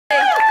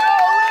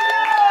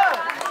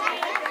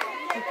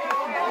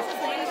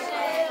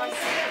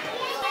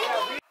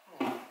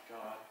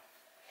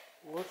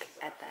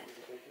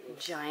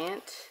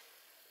giant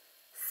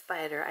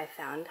spider I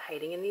found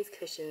hiding in these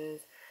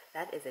cushions.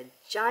 That is a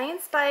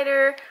giant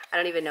spider. I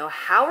don't even know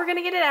how we're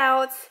gonna get it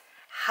out.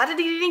 How did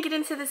it even get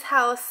into this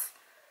house?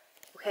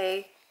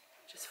 Okay,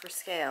 just for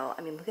scale.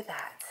 I mean, look at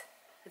that.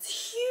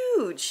 It's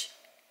huge.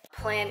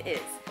 Plan is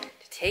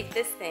to take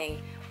this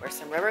thing, wear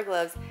some rubber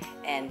gloves,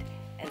 and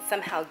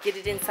somehow get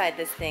it inside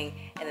this thing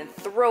and then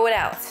throw it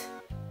out.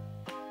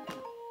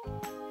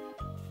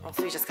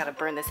 Also, we just gotta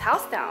burn this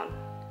house down.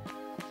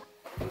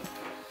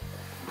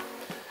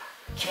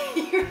 Can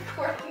you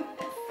recording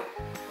this?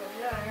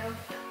 Yeah, I am.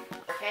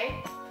 Okay?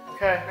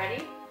 Okay.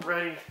 Ready?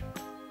 Ready.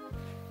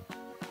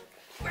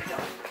 Where'd it go?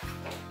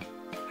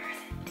 Where is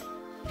it?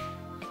 I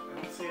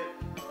don't see it.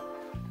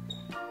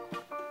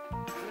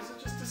 How does it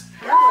just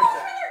disappear like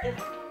that?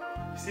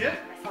 You see it?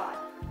 I saw it.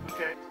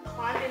 Okay.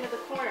 Climbed into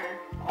the corner.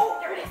 Oh,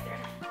 there it is, there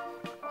it is.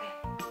 Okay,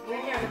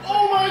 you're here in the corner.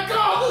 Oh my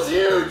god, that's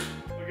huge!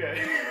 Okay.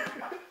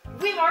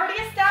 We've already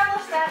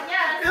established that,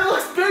 yes. It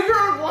looks bigger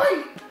and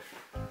white!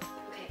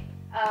 Okay,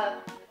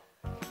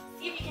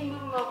 see if you can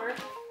move him over.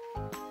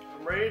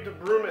 I'm ready to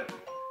broom it.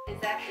 Is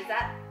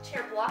that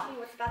chair blocking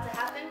what's about to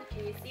happen?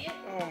 Can you see it?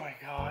 Oh my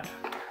god.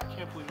 I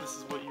can't believe this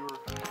is what you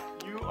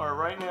are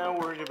right now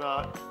worried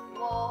about.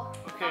 Well,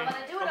 okay. I'm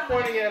gonna do it. I'm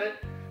pointing at it.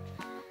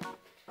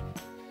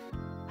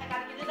 I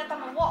gotta get it up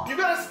on the wall. You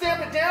gotta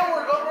stamp it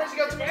downward, otherwise you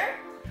got to there.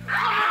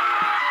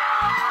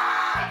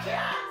 Ah! I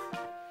can't.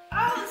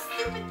 Oh, this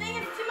stupid thing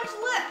has too much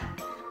lip.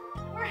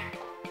 Where?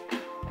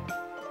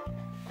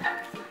 I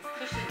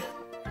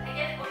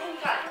get it. Okay, you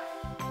got it.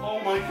 Oh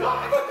my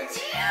god, that thing's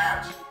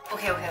huge!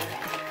 Okay. Yeah.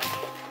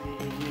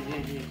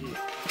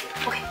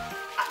 Okay.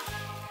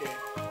 Okay.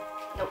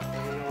 Nope. No,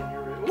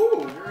 you're ready. Ooh,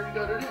 you already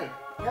got it in.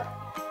 Yep.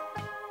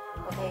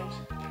 Okay.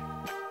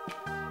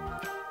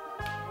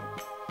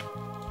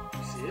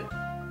 You see it?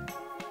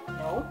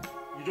 No.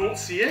 You don't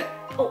see it?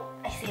 Oh,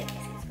 I see it.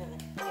 It's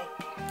moving. Okay.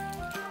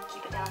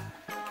 Keep it down.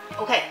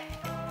 Okay.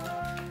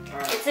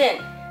 Alright. It's in.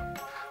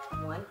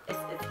 One.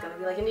 It's gonna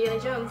be like Indiana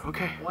Jones.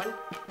 Okay. 1,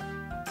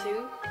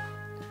 2.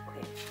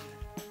 Okay.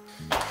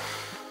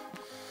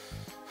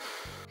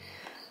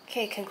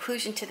 Okay,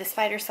 conclusion to the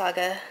spider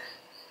saga.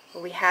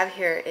 What we have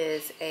here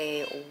is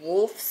a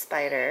wolf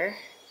spider.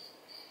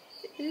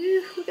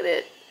 Ooh, look at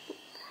it.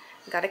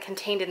 Got it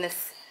contained in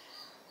this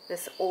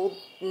old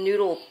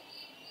noodle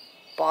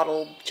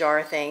bottle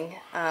jar thing.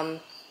 And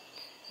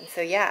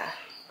so yeah,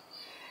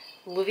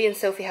 Livi and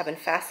Sophie have been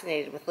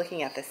fascinated with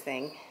looking at this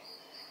thing.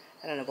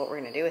 I don't know what we're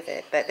gonna do with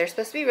it, but they're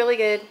supposed to be really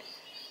good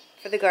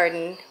for the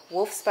garden.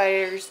 Wolf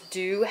spiders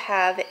do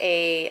have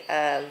a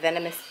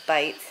venomous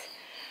bite,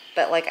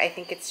 but like I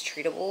think it's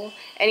treatable.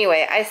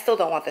 Anyway, I still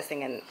don't want this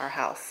thing in our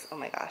house. Oh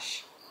my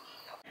gosh.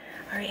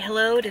 All right,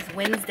 hello, it is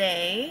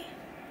Wednesday.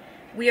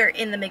 We are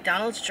in the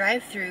McDonald's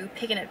drive-thru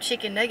picking up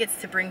chicken nuggets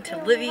to bring to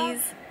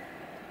Livi's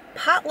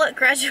potluck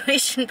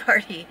graduation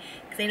party,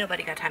 because ain't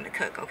nobody got time to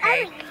cook,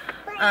 okay?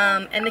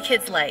 And the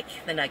kids like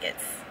the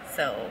nuggets,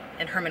 so,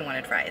 and Herman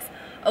wanted fries.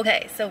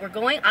 Okay, so we're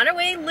going on our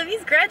way.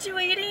 Livi's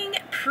graduating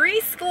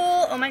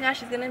preschool. Oh my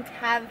gosh, she's gonna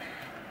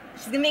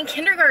be in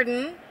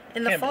kindergarten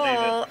in the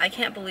fall. I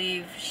can't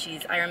believe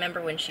I remember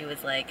when she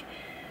was like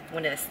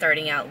one of the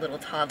starting out little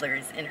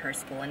toddlers in her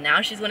school, and now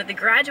she's one of the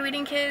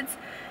graduating kids.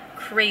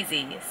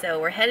 Crazy. So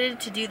we're headed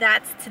to do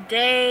that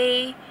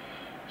today.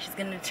 She's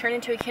gonna turn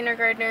into a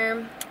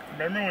kindergartner.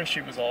 Remember when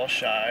she was all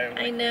shy?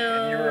 I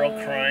know. And you were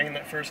all crying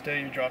that first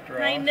day you dropped her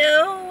off? I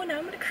know. Now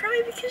I'm gonna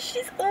cry because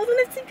she's old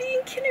enough to be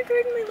in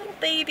kindergarten, my little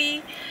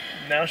baby.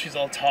 Now she's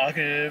all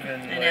talkative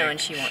and I know, and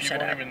she won't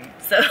shut up. Even...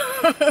 So,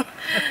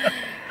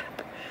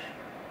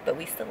 but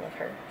we still love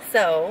her.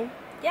 So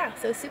yeah,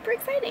 so super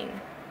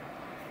exciting.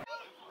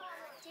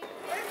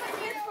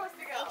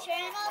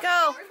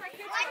 Go.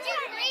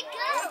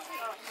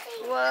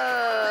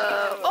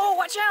 Whoa. Oh,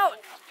 watch out.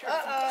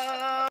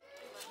 Uh-oh.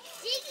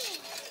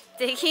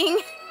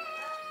 Digging?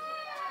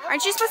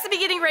 Aren't you supposed to be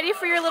getting ready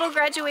for your little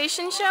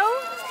graduation show?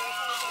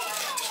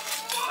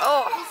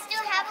 Oh. We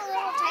still have a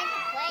little time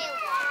to play.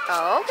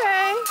 Oh,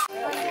 okay.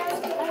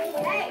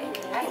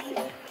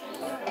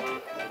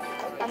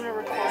 I'm gonna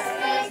record.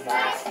 This is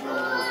my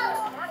school.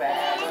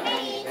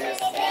 Family, this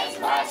is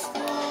my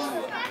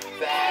school.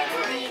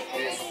 Family,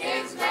 this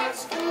is my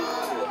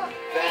school.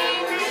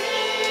 Family.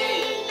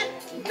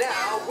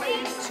 Now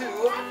wave to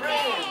a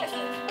friend.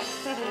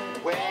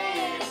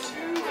 Wave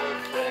to a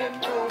friend.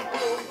 Boom,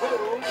 boom,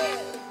 boom.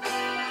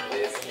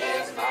 This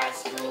is my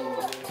school.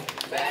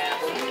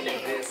 Family,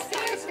 this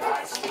is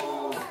my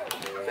school.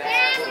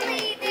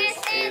 Family, this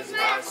is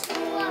my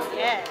school.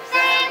 Yes.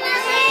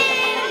 Family.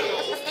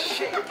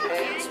 Shake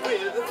hands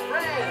with a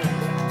friend.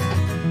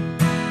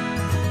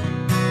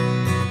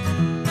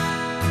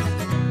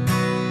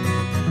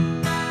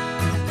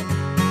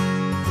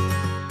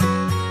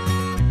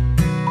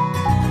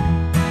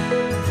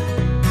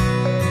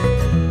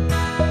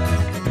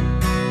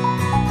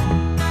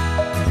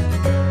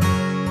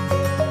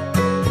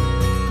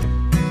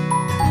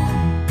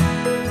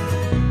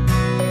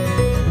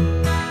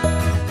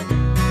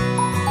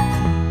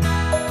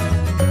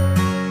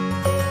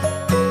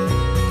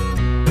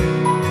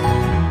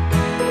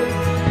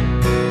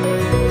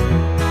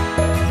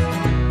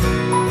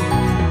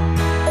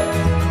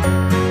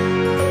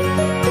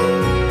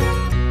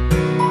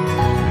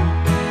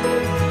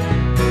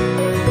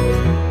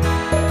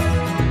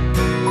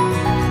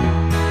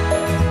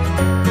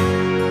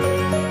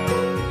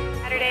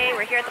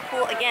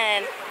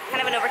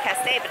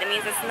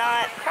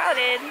 not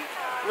crowded.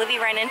 Livy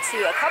ran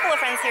into a couple of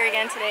friends here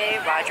again today,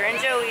 Roger and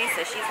Joey,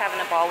 so she's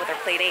having a ball with her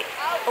play date.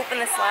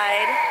 Open the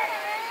slide.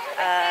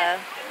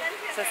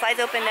 So the slide's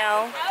open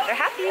now. They're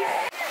happy.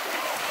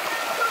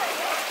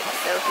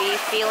 Sophie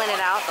feeling it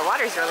out. The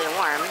water's really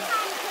warm.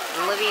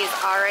 And Livy's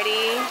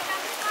already,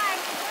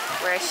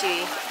 where is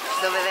she?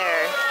 She's over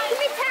there.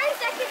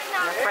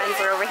 And her friends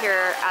are over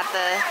here at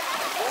the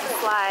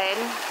slide.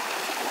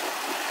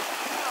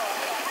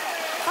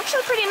 It's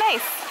actually pretty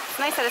nice. It's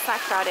nice that it's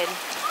not crowded.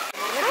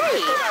 Hi.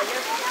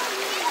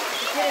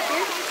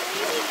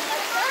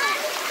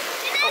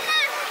 Oh,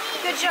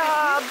 good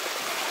job.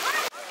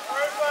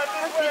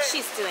 Look what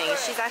she's doing.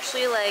 She's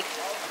actually like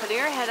putting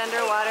her head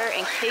underwater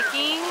and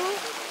kicking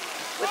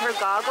with her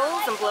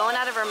goggles and blowing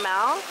out of her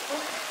mouth.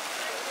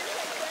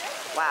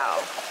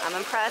 Wow, I'm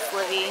impressed,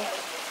 Livy.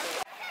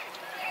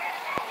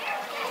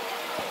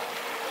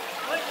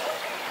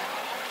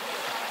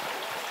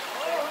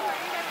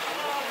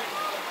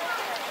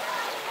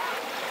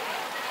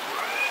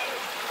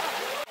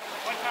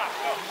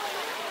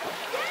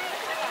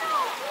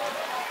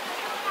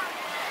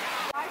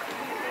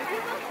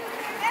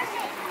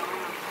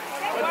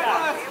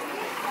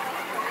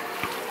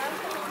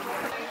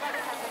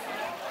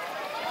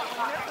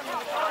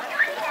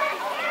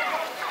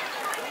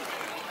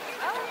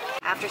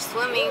 After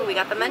swimming, we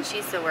got the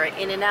munchies, so we're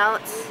in and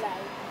out.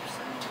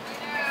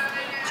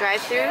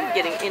 Drive-through,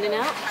 getting in and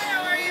out.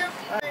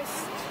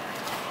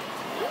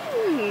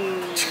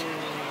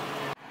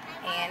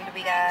 And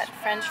we got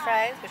French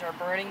fries, which are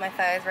burning my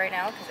thighs right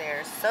now because they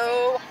are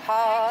so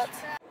hot.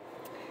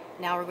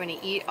 Now we're going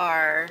to eat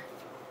our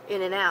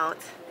in and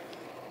out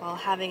while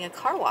having a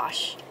car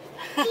wash.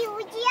 So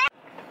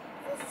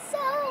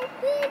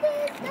big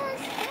is the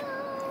snow.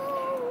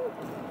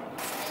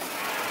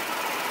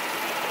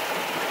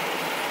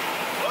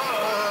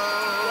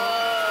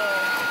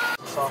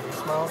 Soft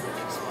smell.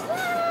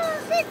 Whoa,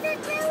 this is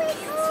really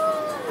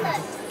cool.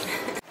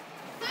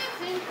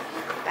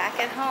 Back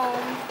at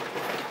home.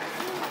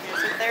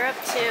 Here's what they're up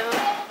to.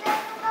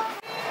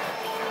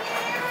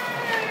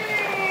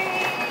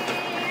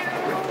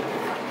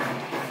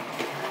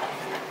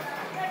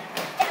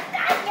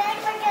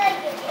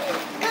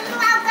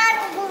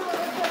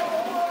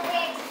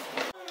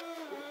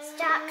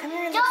 Stop. Come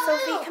here, Don't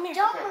Sophie, move. come here.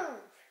 Don't move.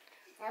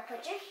 Now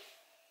put your...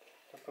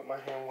 I'll put my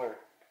hand where?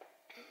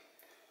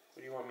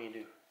 What do you want me to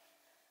do?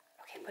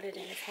 Okay, put it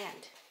in his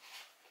hand.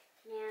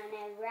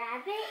 Now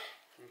grab it.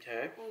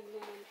 Okay. And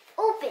then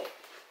open.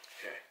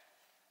 Okay.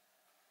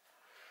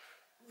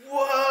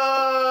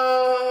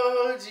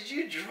 Whoa! Did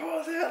you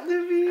draw that,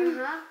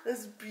 Livy?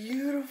 That's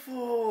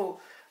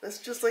beautiful. That's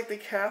just like the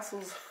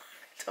castles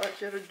I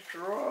taught you how to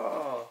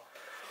draw.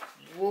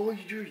 Whoa,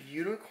 you drew a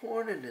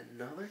unicorn in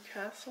another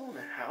castle in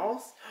a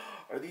house?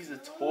 Are these the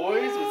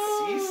toys with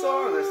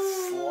seesaw and a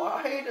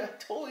slide? I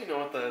totally know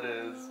what that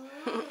is.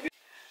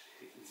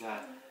 Is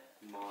that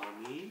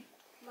Mommy?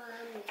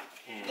 Mommy.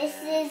 And This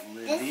is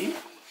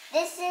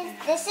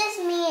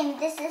me, and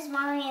this is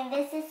Mommy, and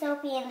this is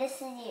Sophie, and this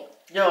is you.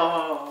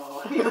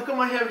 Yo, hey, how come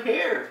I have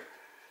hair?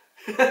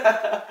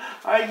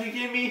 Alright, you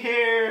give me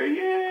hair,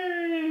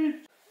 yay!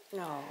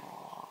 No.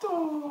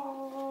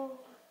 Oh.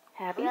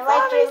 Happy You're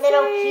like your Father's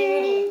little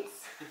Day.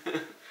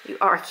 cuties. You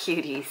are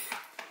cuties.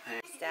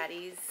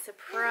 Daddy's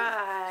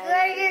surprise.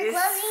 You're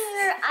closing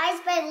your eyes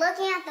by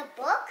looking at the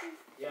book?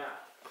 Yeah.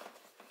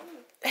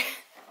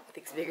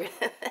 Things bigger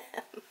than them.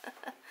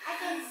 I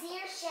can see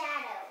your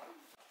shadow.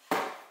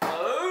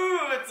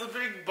 Oh, it's a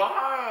big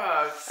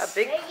box. A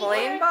big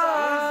plain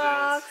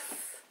box.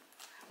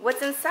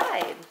 What's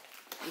inside?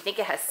 You think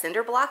it has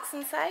cinder blocks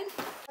inside?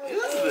 What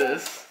is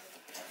this?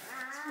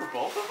 For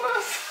both of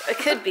us? It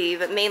could be,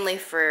 but mainly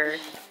for...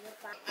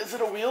 Is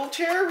it a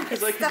wheelchair?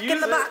 Because I could stuck use in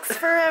the it. box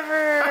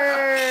forever.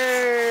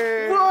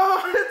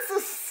 Whoa, it's a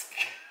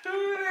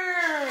scooter.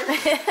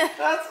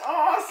 That's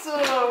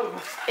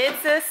awesome.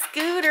 It's a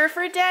scooter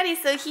for Daddy,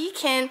 so he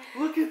can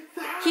Look at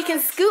that. he can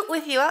scoot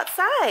with you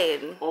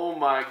outside. Oh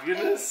my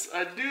goodness,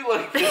 I do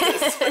like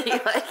this. You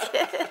like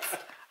it?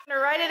 I'm gonna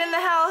ride it in the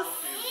house.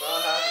 She's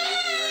not happy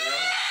with me right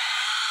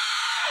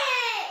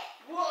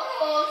now.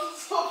 Whoa, this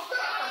is so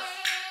fast.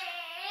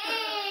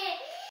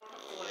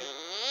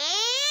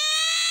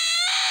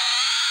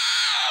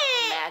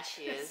 How mad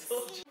she is.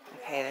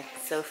 Okay,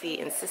 Sophie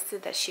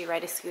insisted that she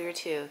ride a scooter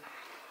too.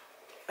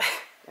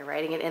 They're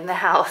riding it in the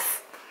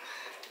house.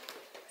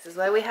 This is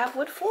why we have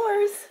wood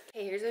floors.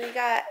 Okay, here's what we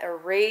got. A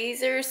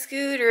Razor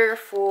scooter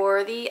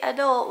for the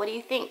adult. What do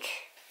you think?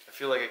 I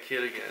feel like a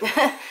kid again.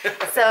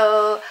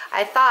 So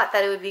I thought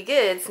that it would be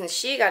good since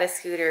she got a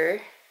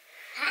scooter.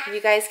 You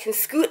guys can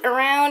scoot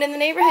around in the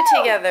neighborhood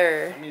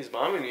together. That means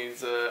Mommy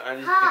needs I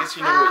guess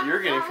you know what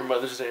you're getting for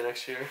Mother's Day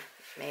next year.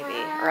 Maybe.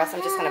 Or else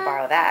I'm just gonna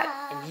borrow that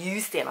and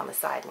you stand on the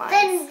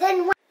sidelines.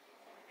 Then what?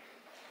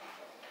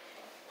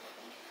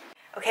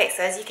 Okay,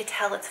 so as you can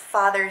tell, it's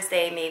Father's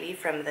Day maybe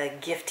from the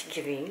gift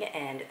giving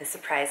and the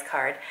surprise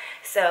card.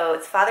 So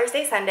it's Father's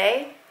Day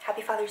Sunday.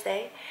 Happy Father's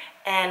Day.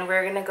 And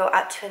we're gonna go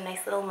out to a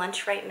nice little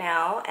lunch right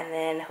now and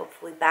then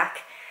hopefully back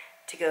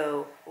to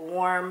go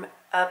warm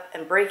up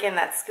and break in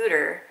that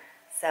scooter.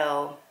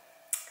 So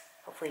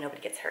hopefully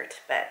nobody gets hurt,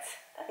 but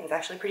that thing's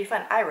actually pretty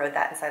fun. I rode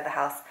that inside the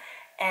house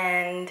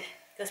and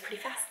it goes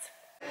pretty fast.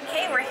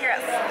 Okay, we're here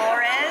at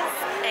Flores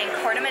in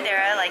Corte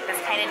Madera, like this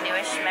kind of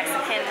newish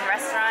Mexican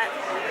restaurant.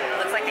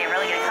 Looks like they have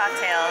really good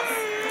cocktails.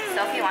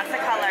 Sophie wants the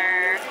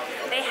color.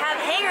 They have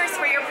hangers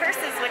for your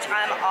purses, which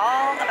I'm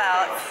all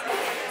about.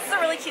 This is a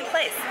really cute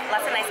place.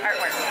 Lots of nice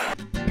artwork.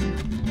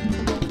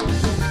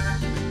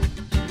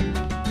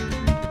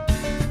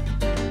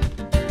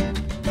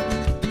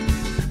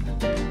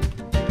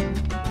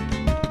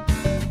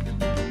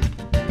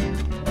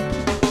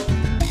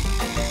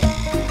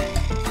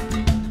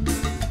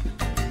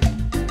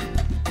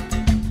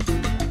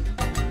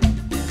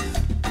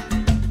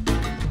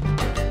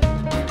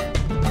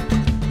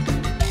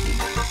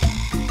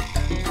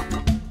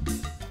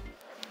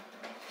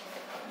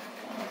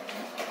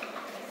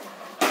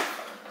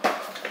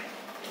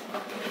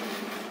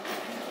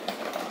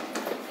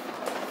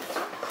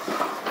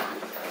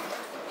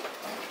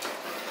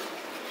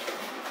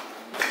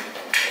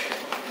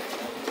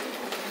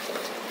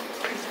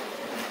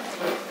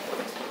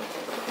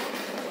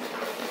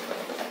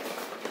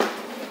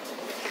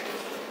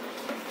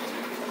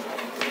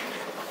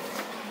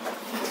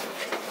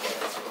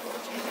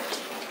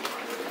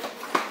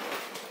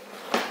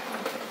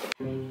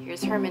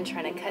 Here's Herman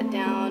trying to cut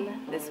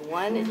down this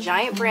one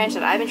giant branch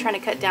that I've been trying to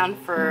cut down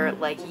for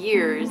like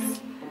years.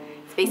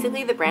 It's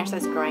basically the branch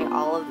that's growing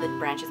all of the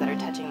branches that are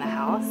touching the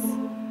house.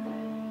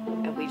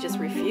 And we just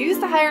refuse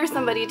to hire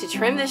somebody to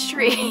trim this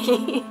tree.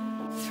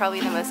 It's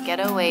probably the most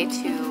ghetto way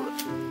to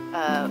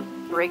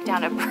break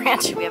down a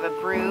branch. We have a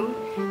broom.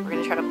 We're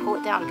gonna try to pull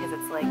it down because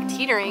it's like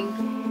teetering.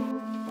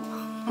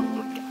 Oh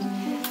my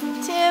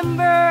God.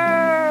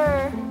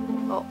 Timber!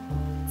 Oh,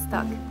 it's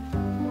stuck.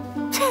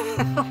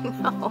 Oh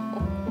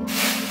no.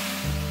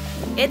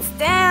 It's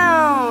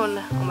down!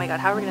 Oh my God,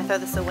 how are we gonna throw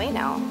this away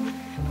now?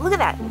 Look at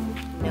that.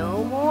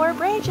 No more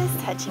branches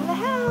touching the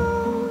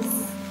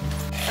house.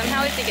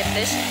 Somehow we have to get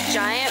this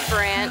giant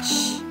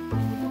branch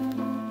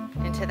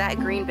into that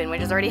green bin,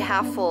 which is already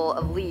half full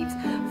of leaves.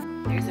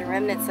 There's the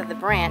remnants of the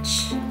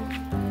branch.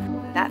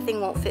 That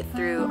thing won't fit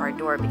through our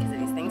door because of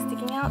these things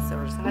sticking out, so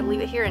we're just gonna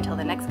leave it here until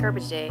the next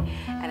garbage day.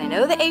 And I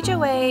know the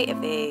HOA,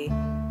 if they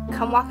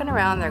come walking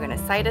around, they're gonna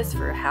cite us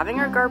for having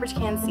our garbage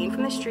can seen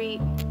from the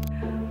street,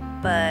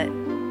 but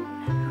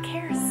who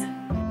cares?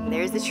 And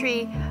there's the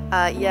tree.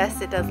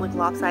 Yes, it does look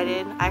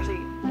lopsided. I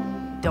actually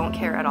don't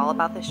care at all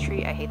about this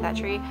tree. I hate that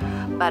tree.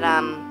 But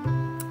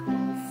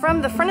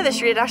from the front of the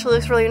street, it actually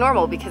looks really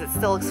normal because it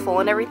still looks full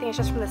and everything. It's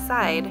just from the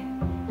side,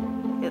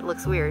 it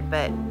looks weird,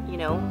 but you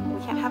know,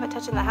 we can't have it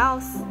touching the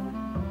house.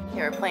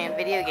 Here we're playing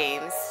video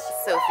games.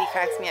 Sophie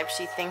cracks me up.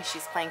 She thinks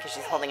she's playing because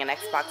she's holding an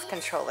Xbox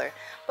controller.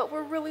 But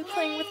we're really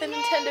playing with the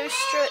Nintendo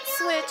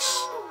Switch.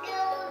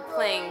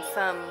 Playing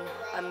some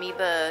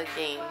amoeba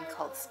game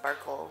called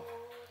Sparkle.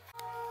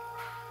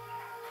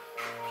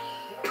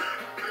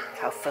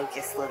 How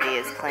focused Livy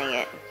is playing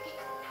it.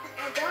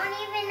 I don't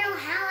even know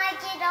how I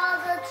get all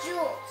the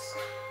jewels.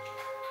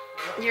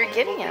 You're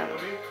getting them.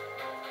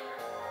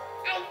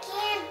 I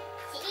can't.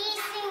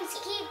 These things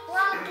keep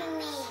blocking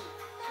me.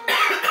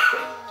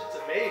 It's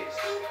a maze.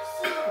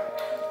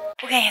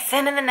 Okay, it's the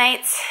end of the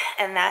night,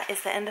 and that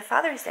is the end of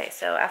Father's Day.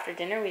 So after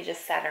dinner, we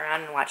just sat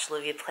around and watched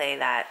Livy play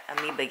that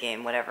amoeba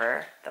game,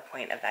 whatever the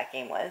point of that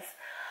game was.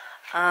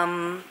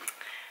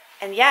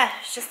 And yeah,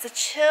 it's just a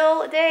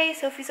chill day.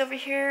 Sophie's over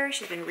here.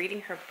 She's been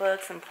reading her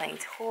books and playing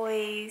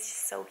toys. She's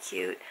so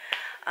cute.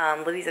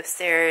 Livy's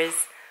upstairs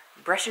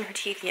brushing her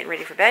teeth, getting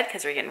ready for bed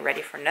because we're getting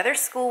ready for another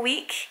school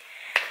week,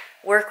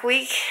 work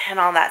week, and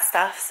all that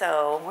stuff.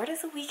 So where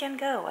does the weekend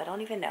go? I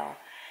don't even know.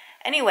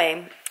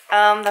 Anyway,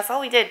 that's all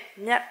we did.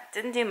 Yep,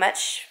 didn't do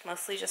much,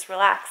 mostly just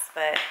relax,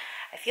 but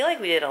I feel like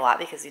we did a lot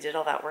because we did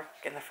all that work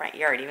in the front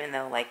yard, even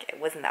though like it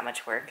wasn't that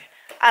much work.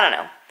 I don't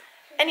know.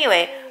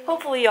 Anyway,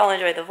 hopefully y'all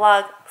enjoyed the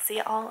vlog. See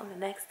you all in the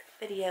next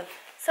video.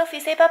 Sophie,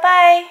 say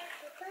bye-bye.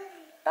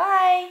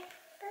 Bye.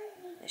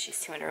 Bye. She's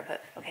too under her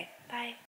put. Okay, bye.